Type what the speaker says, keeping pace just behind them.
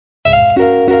Hi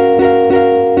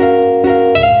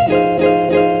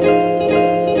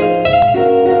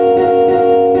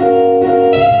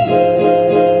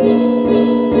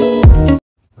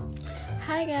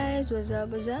guys, what's up?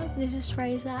 This is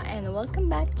Raisa and welcome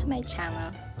back to my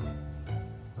channel.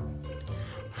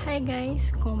 Hi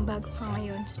guys, kung bago ka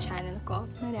ngayon sa channel ko,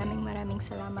 maraming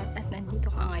salamat at nandito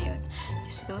ka ngayon.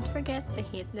 Just don't forget to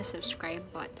hit the subscribe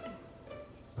button.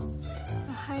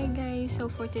 So hi guys, so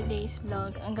for today's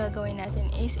vlog, ang gagawin natin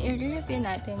is i-review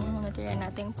natin yung natira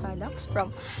nating products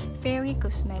from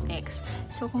Fairycosmetics.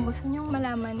 So kung gusto nyo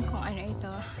malaman kung ano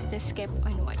ito, just keep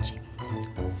on watching.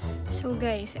 So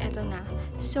guys, eto na.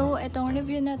 So etong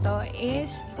review na to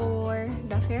is for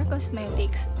the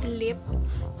Fairycosmetics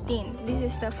Liptint.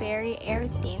 This is the Fairy Air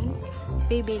Tint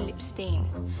Baby Lip Stain.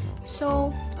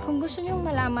 So kung gusto nyo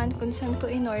malaman kung saan ko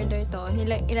in-order to,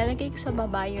 ilalagay ko sa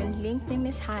baba yung link ni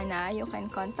Miss Hannah. You can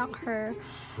contact her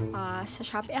sa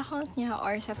Shopee account niya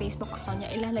or sa Facebook account niya.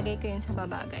 Ilalagay ko yun sa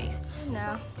baba guys.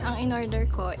 Na, ang in-order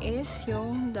ko is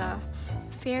yung the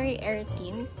Fairy Air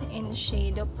Tint in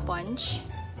shade of Punch.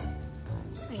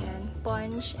 Ayan,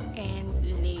 Punch and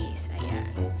Lace. Ayan.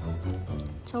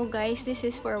 So guys, this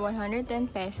is for 110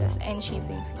 pesos and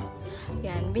shipping fee.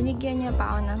 Yan, binigyan niya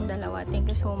pa ako ng dalawa. Thank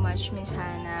you so much, Miss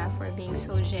Hannah, for being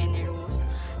so generous.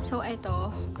 So,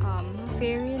 ito,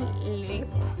 Fairy Lip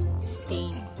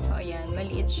Stain. So, ayan,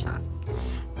 maliit siya.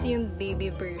 Ito yung baby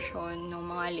version ng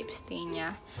mga lip stain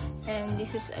niya. And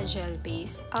this is a gel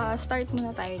base. Start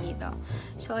muna tayo dito.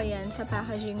 So, ayan, sa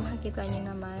packaging, makikita niyo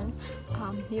naman,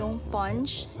 yung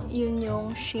Punch, yun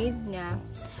yung shade niya.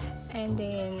 And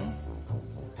then,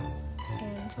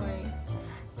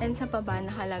 and sa baba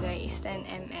nakalagay is 10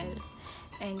 ml.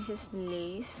 And this is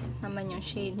Lace. Naman yung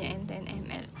shade niya and 10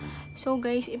 ml. So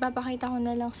guys, ipapakita ko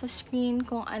na lang sa screen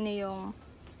kung ano yung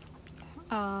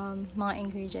mga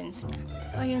ingredients niya.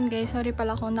 So ayun guys, sorry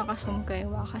pala kung nakasum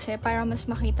kayo kasi para mas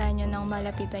makita nyo ng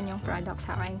malapitan yung product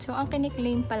sa akin. So ang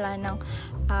kiniklaim pala ng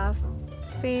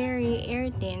Fairy Air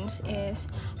Tints is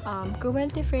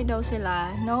cruelty free daw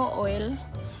sila, no oil.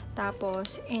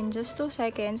 Tapos, in just 2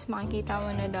 seconds, makikita mo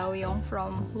na daw yung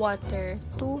from water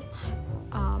to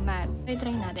matte.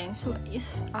 I-try natin. So,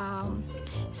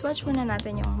 swatch muna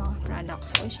natin yung mga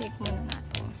products. So, i-shake muna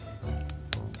natin.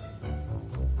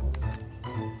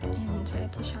 Ayan. So,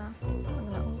 ito siya. Pag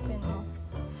na-open mo.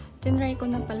 Tinry ko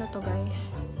na pala to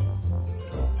guys.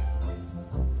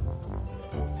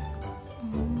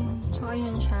 So,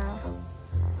 ayan siya.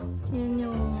 Yan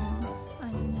yung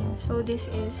ano niya. So, this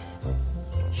is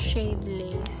shade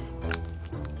Lace.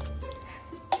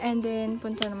 And then,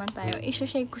 punta naman tayo.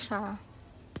 I-shake ko siya.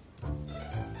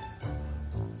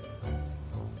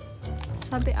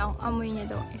 Sabi ang amoy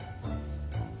niya daw eh.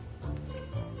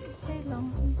 Okay lang.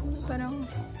 Parang,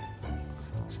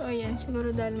 so ayan.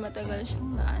 Siguro dahil matagal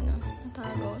siyang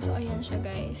natago. So ayan siya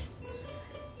guys.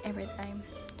 Every time.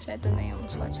 So ito na yung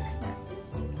swatches na.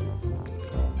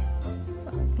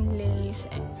 Lace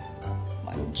and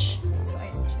Punch. So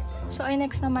ayan siya. So, ay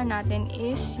next naman natin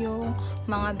is yung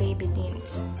mga baby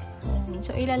tints. Ayan.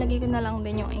 So, ilalagay ko na lang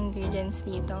din yung ingredients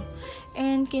dito.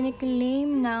 And,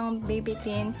 kiniklaim ng baby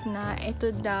tint na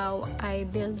ito daw ay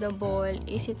buildable,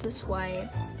 easy to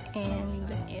swipe,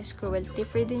 and is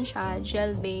cruelty-free din siya,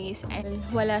 gel base, and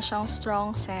wala siyang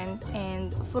strong scent,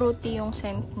 and fruity yung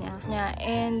scent niya,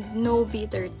 and no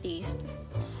bitter taste.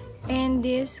 And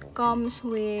this comes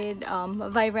with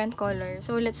vibrant color.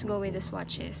 So, let's go with the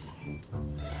swatches.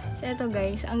 So, ito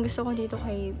guys, ang gusto ko dito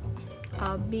kay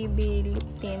baby lip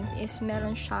tint is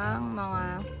meron siyang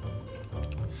mga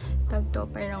tagto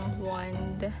parang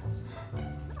wand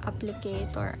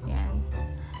applicator. Ayan.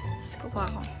 Tapos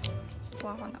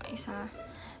kukuha ko na isa.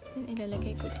 Then,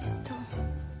 ilalagay ko dito.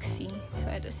 Pixie.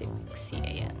 So, ito si Pixie.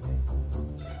 Ayan.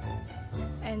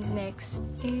 And next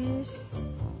is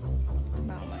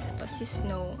ito si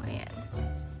Snow. Ayan.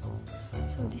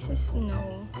 So, this is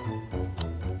Snow.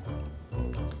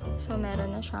 So,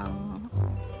 meron na siyang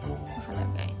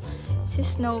nakalagay. Si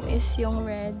Snow is yung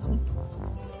red.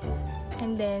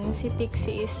 And then, si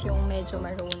Pixie is yung medyo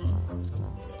maroon.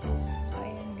 So,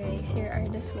 ayan guys. Here are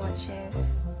the swatches.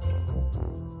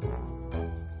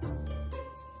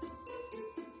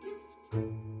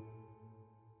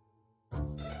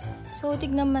 So,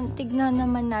 tignan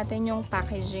naman natin yung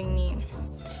packaging ni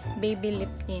Baby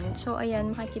Lip Tint. So,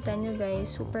 ayan. Makikita nyo guys.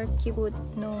 Super cute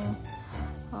nung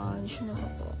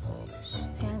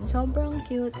ayan, sobrang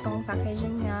cute tong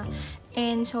packaging niya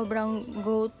and sobrang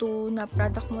go-to na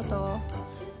product mo to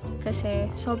Kasi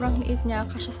sobrang liit niya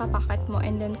kasya sa packet mo,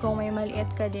 and then kung may maliit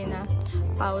ka din na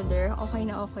powder, okay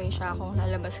na okay siya kung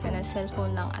lalabas ka na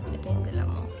cellphone lang at ito yung dala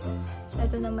mo. So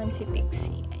ito naman si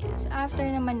Pixie. Ayan. So after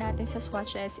naman natin sa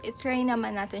swatches, i-try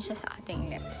naman natin siya sa ating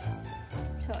lips.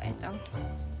 So ito.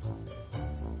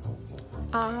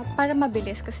 Para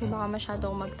mabilis kasi baka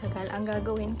masyadong magtagal, ang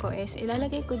gagawin ko is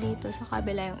ilalagay ko dito sa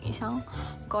kabila yung isang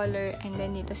color, and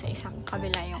then dito sa isang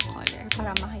kabila yung color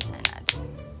para makita natin.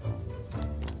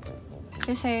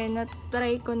 Kasi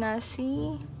na-try ko na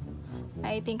si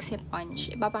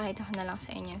Punch. Ipapakita ko na lang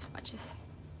sa inyo yung swatches.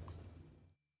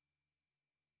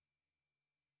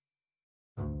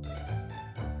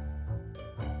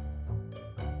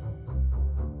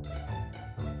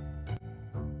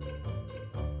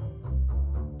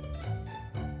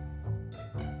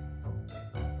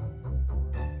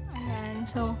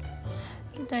 So,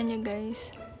 kita nyo guys.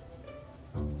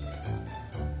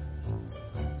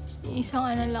 Isang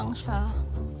ano lang siya.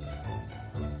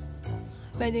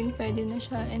 Pwede na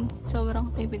siya, and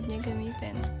sobrang tipid niya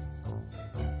gamitin.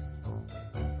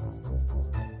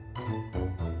 Ayan.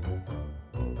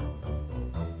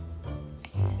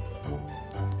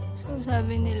 So,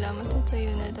 sabi nila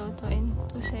matutuyo na daw to in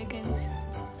 2 seconds.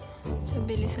 So,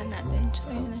 bilisan natin. So,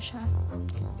 ayan na siya.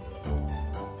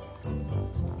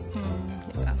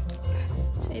 Diba?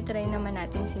 So, itry naman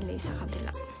natin si Lace sa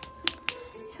kabila.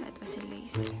 So, ito si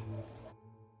Lace.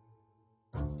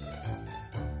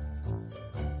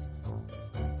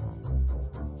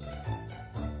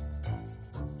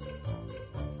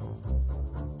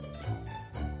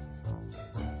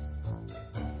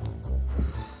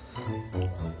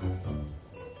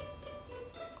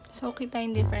 So, kita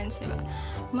yung difference, diba?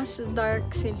 Mas dark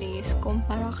si Lace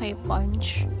kumpara kay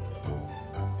Punch.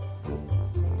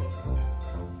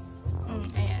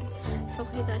 So,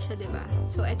 kita siya, diba?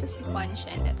 So, ito si Punch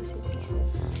and ito si Lace.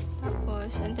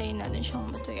 Tapos, antayin natin siyang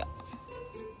matuyo.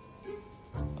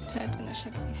 So, ito na siya,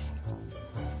 guys.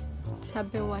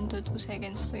 Sabi 1 to 2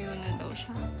 seconds tuyo na daw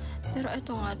siya. Pero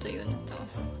ito nga tuyo na to.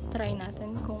 Try natin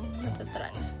kung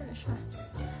natatransfer siya.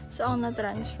 So, ang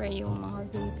natransfer yung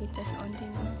mga baby. Tapos, onti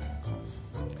na.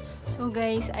 So,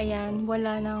 guys, ayan.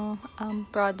 Wala nang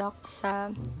product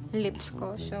sa lips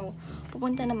ko. So,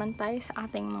 pupunta naman tayo sa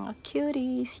ating mga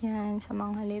cuties. Yan, sa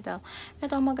mga little.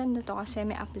 Ito, maganda to kasi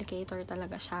may applicator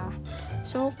talaga siya.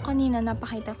 So, kanina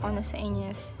napakita ko na sa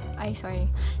inyo.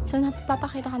 So,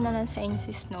 napapakita ko na lang sa inyo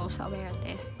si Snow sa wear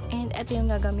test. And ito yung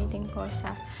gagamitin ko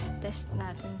sa test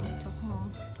natin dito.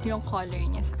 Yung color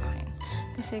niya sa akin.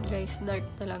 Kasi guys, dark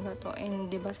talaga to. And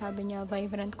diba sabi niya,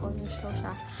 vibrant colors to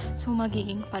siya. So,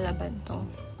 magiging palaban to.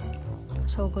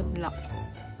 So, good luck.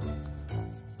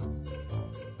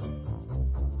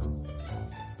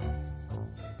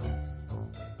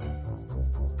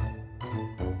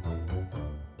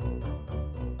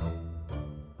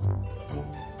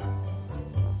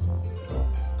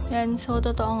 Yan, so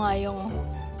totoo nga yung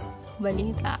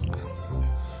balita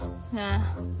na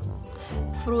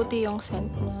fruity yung scent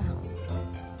niya.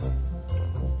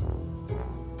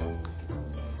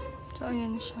 So,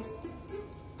 ayan siya.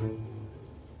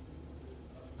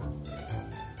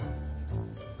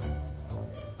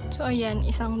 So, ayan,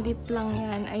 isang dip lang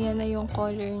yan. Ayan na yung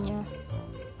color niya.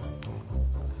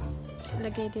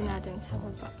 Lagay din natin sa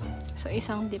baba. So,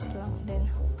 isang dip lang din.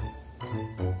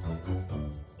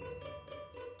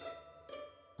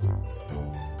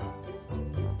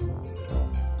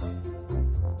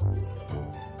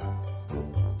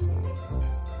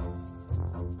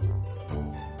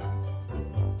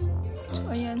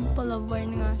 Ayan, palabar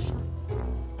nga siya.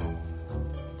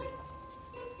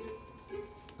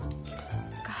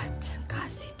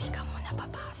 Kasi di ka muna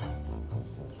papasok.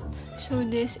 So,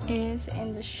 this is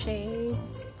in the shade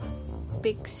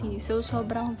Pixie. So,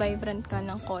 sobrang vibrant ka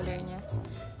ng color niya.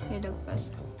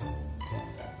 Ilagpas.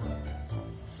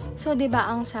 So,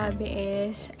 diba ang sabi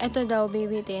is, eto daw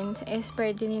baby tint is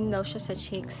pwede din daw siya sa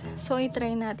cheeks. So,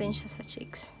 i-try natin siya sa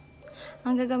cheeks.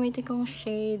 Ang gagamitin kong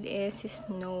shade is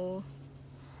Snow.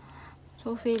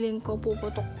 So, feeling ko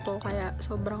puputok to, kaya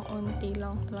sobrang unti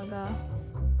lang talaga.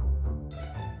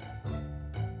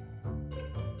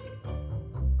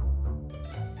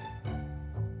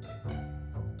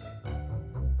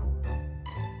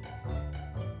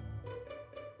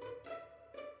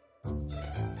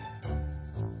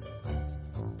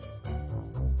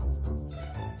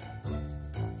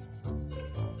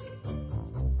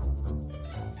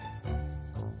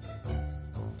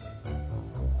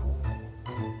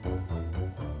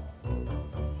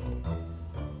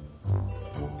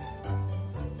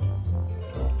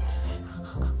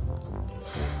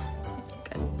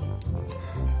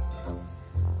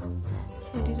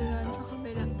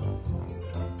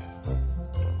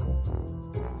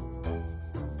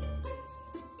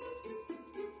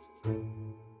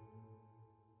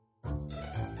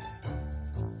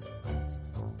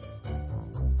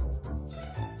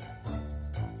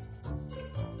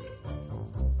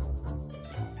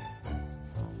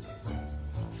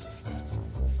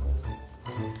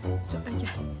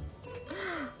 Ayan.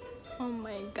 Oh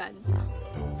my God.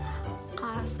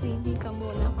 Kasi di ka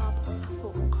muna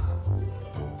papapasok.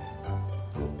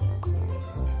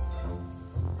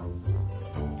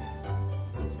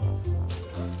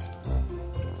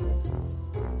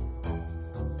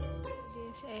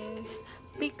 This is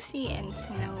Pixie and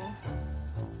Snow.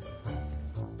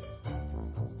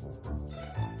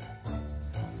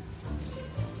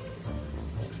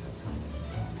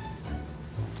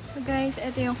 So guys,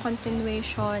 ito yung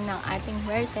continuation ng ating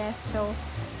wear test. So,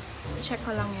 check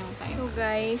ko lang yung time. So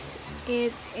guys,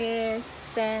 it is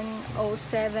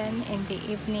 10:07 in the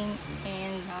evening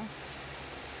and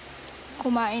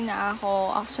kumain na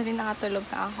ako. Actually, nakatulog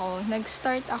na ako.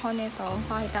 Nag-start ako nito.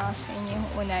 Pakita ko sa inyo yung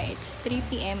una. It's 3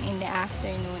 PM in the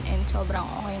afternoon and sobrang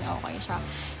okay na okay siya.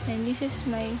 And this is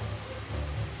my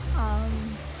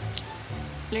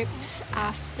lips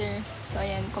after. So,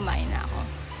 ayan, kumain na ako.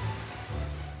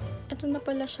 Ito na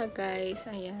pala siya, guys.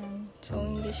 Ayan. So,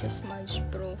 hindi siya smudge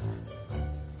proof.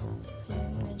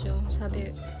 Ayan, medyo,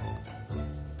 sabi,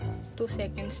 2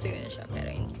 seconds to yun siya,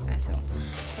 pero hindi pa. So,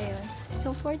 ayun.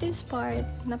 So, for this part,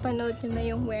 napanood nyo na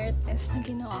yung wear test na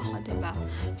ginawa ko, diba?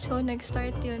 So,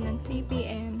 nag-start yun ng 3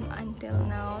 PM until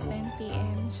now, 10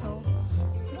 PM. So,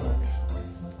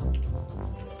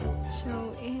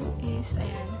 it is,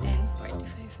 ayan,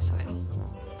 10:45. Sorry.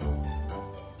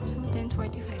 So,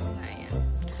 10:45 na, ayan.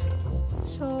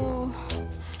 So,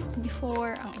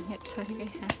 before, ang init, sorry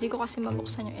guys, hindi ko kasi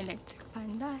mabuksan yung electric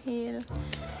fan dahil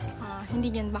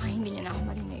baka hindi nyo na ako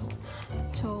marinig.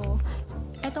 So,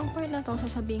 etong part na to,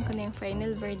 sasabihin ko na yung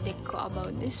final verdict ko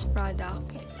about this product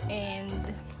and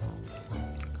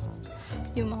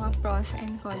yung mga pros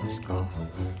and cons ko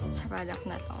sa product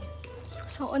na to.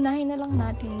 So, unahin na lang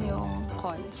natin yung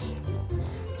cons.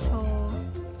 So,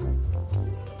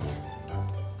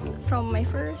 from my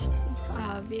first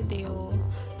video,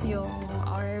 yung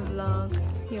our vlog,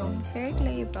 yung hair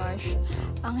clay brush,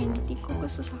 ang hindi ko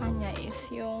gusto sa kanya is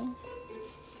yung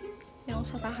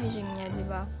sa packaging niya,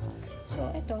 diba? So,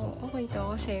 ito, okay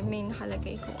to kasi may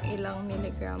nakalagay kung ilang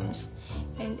milligrams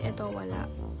and ito wala.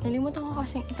 Nalimutan ko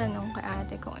kasing itanong kay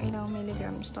ate kung ilang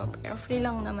milligrams to, pero free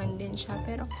lang naman din siya.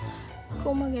 Pero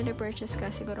kung mag-repurchase ka,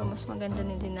 siguro mas maganda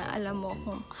na din na alam mo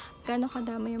kung gaano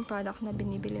kadami yung product na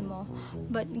binibili mo.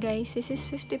 But guys, this is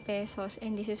 50 pesos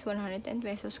and this is 110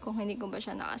 pesos kung hindi ko ba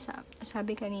siya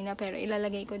nakasabi kanina, pero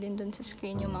ilalagay ko din dun sa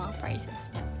screen yung mga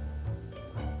prices niya.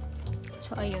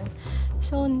 So, ayun.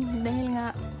 So, dahil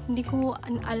nga hindi ko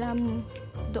alam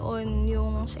doon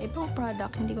yung sa ibang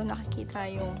product, hindi ko nakikita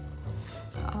yung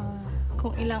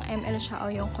kung ilang ml siya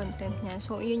o yung content niya.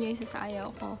 So, yun yung isa sa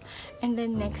ayaw ko. And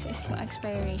then, next is yung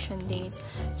expiration date.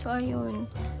 So, ayun.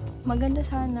 Maganda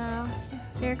sana,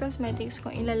 Fairycosmetics, kung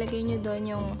ilalagay nyo doon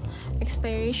yung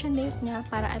expiration date niya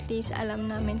para at least alam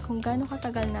namin kung gaano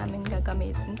katagal namin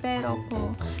gagamitin. Pero,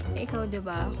 kung ikaw,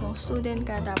 diba, kung student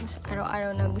ka, tapos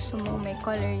araw-araw na gusto mo may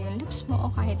color yung lips mo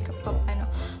o kahit kapag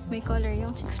may color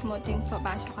yung cheeks mo tuwing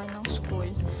papasok ka ng school,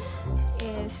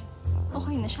 is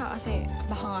okay na siya kasi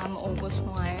baka nga maubos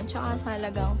mo nga yun. Tsaka sa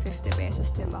halagang 50 pesos,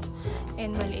 diba?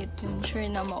 And maliit yun. Sure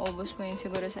na maubos mo yun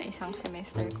siguro sa isang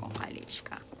semester kung college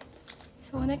ka.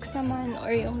 So, next naman,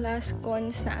 or yung last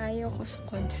cons na ayaw ko sa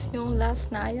cons. Yung last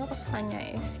na ayaw ko sa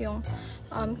kanya is yung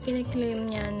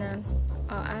kiniklaim niya na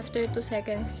after 2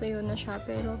 seconds tuyo na siya.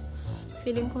 Pero,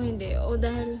 feeling ko hindi. O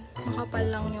dahil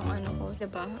makapal lang yung ko,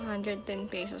 diba?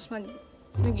 110 pesos.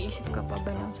 Mag-iisip ka pa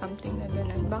ba ng something na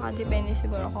ganun? Baka depende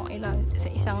siguro kung ilan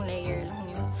sa isang layer lang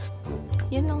yun.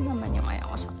 Yun lang naman yung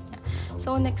ayaw ko sa kanya.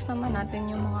 So, next naman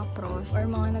natin yung mga pros or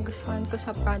mga nagustuhan ko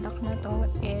sa product na to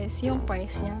is yung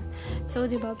price niya. So,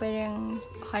 di ba parang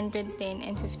 110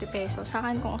 and 50 pesos. Sa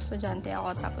akin kung estudyante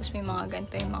ako, tapos may mga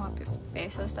ganito yung mga 50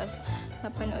 pesos. Tapos,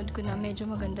 napanood ko na medyo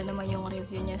maganda naman yung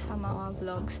review niya sa mga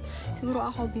vlogs. Siguro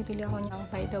ako, bibili ako niyang,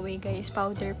 by the way guys,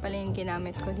 powder pala yung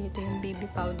ginamit ko dito, yung baby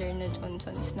powder na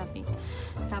Johnson's na pink.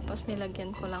 Tapos,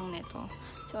 nilagyan ko lang nito.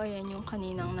 So, ayan yung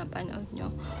kaninang napanood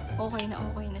nyo. Okay na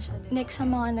siya din. Next sa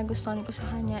mga nagustuhan ko sa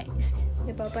kanya is,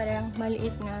 diba, parang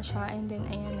maliit nga siya. And then,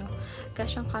 ayan o,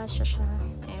 kasyang-kasya siya.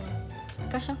 Ayan.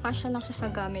 Kasyang-kasya lang siya sa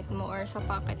gamit mo or sa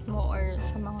pocket mo or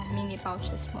sa mga mini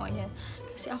pouches mo. Ayan.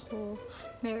 Kasi ako,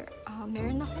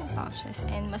 meron akong pouches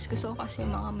and mas gusto ko kasi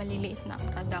mga maliliit na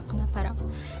product na parang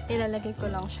ilalagay ko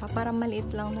lang siya. Parang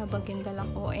maliit lang na bag yung dala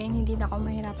ko and hindi na ako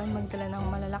mahirapan magdala ng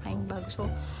malalaking bag.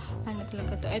 So,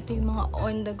 talaga to. Ito yung mga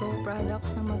on-the-go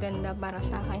products na maganda para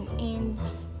sa akin and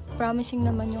promising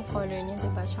naman yung color niya,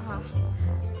 diba? Tsaka,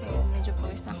 ayun, medyo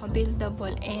pawis na ako.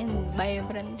 Buildable and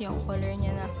vibrant yung color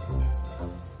niya na.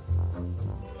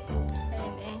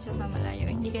 Ayun siya sa malayo.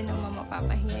 hindi ka naman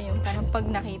mapapahiya yung parang pag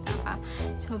nakita ka,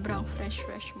 sobrang fresh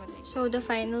mo din. So, the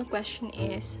final question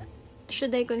is, should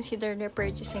I consider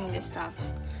repurchasing these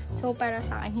stuffs? So, para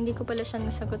sa akin, hindi ko pala siya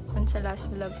nasagot dun sa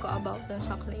last vlog ko about dun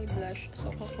sa clay blush.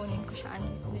 So, kukunin ko siya.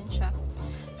 Andito din siya.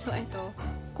 So, eto.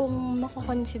 Kung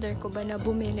mako-consider ko ba na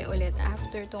bumili ulit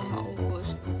after tong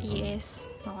maubos? Yes,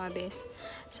 mga bes.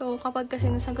 So, kapag kasi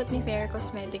nasagot ni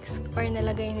Fairycosmetics or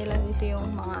nalagay nila dito yung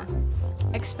mga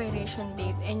expiration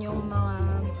date and yung mga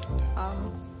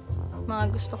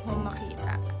gusto kong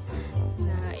makita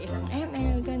na ilang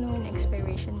ml, ganun,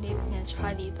 expiration date niya,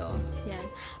 tsaka dito, yan,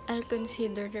 I'll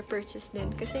consider repurchase din.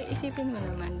 Kasi isipin mo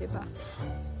naman, di ba?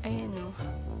 Ayan o,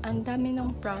 ang dami ng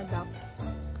product.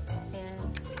 Ayan.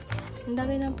 Ang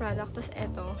dami ng product, tapos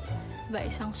eto, diba,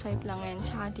 isang swipe lang yan,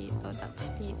 tsaka dito,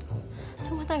 tapos dito.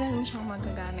 So, matagal mo siyang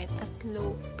magagamit at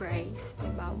low price,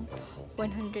 diba?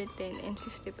 110 and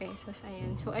 50 pesos,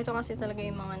 ayan. So, ito kasi talaga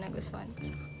yung mga nagustuhan ko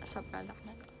sa product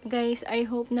na to. Guys, I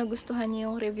hope nagustuhan niyo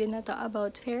yung review na to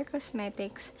about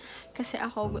Fairycosmetics kasi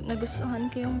ako nagustuhan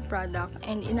ko yung product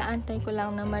and inaantay ko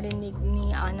lang na marinig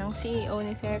ni ng CEO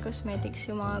ni Fairycosmetics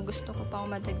yung mga gusto ko pang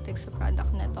madagdag sa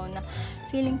product na to na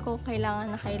feeling ko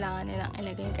kailangan nilang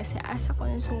ilagay kasi as a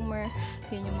consumer,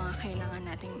 yun yung mga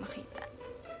kailangan nating makita.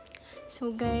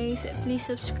 So guys, please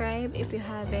subscribe if you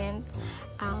haven't.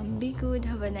 Be good,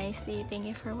 have a nice day. Thank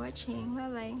you for watching.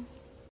 Bye-bye.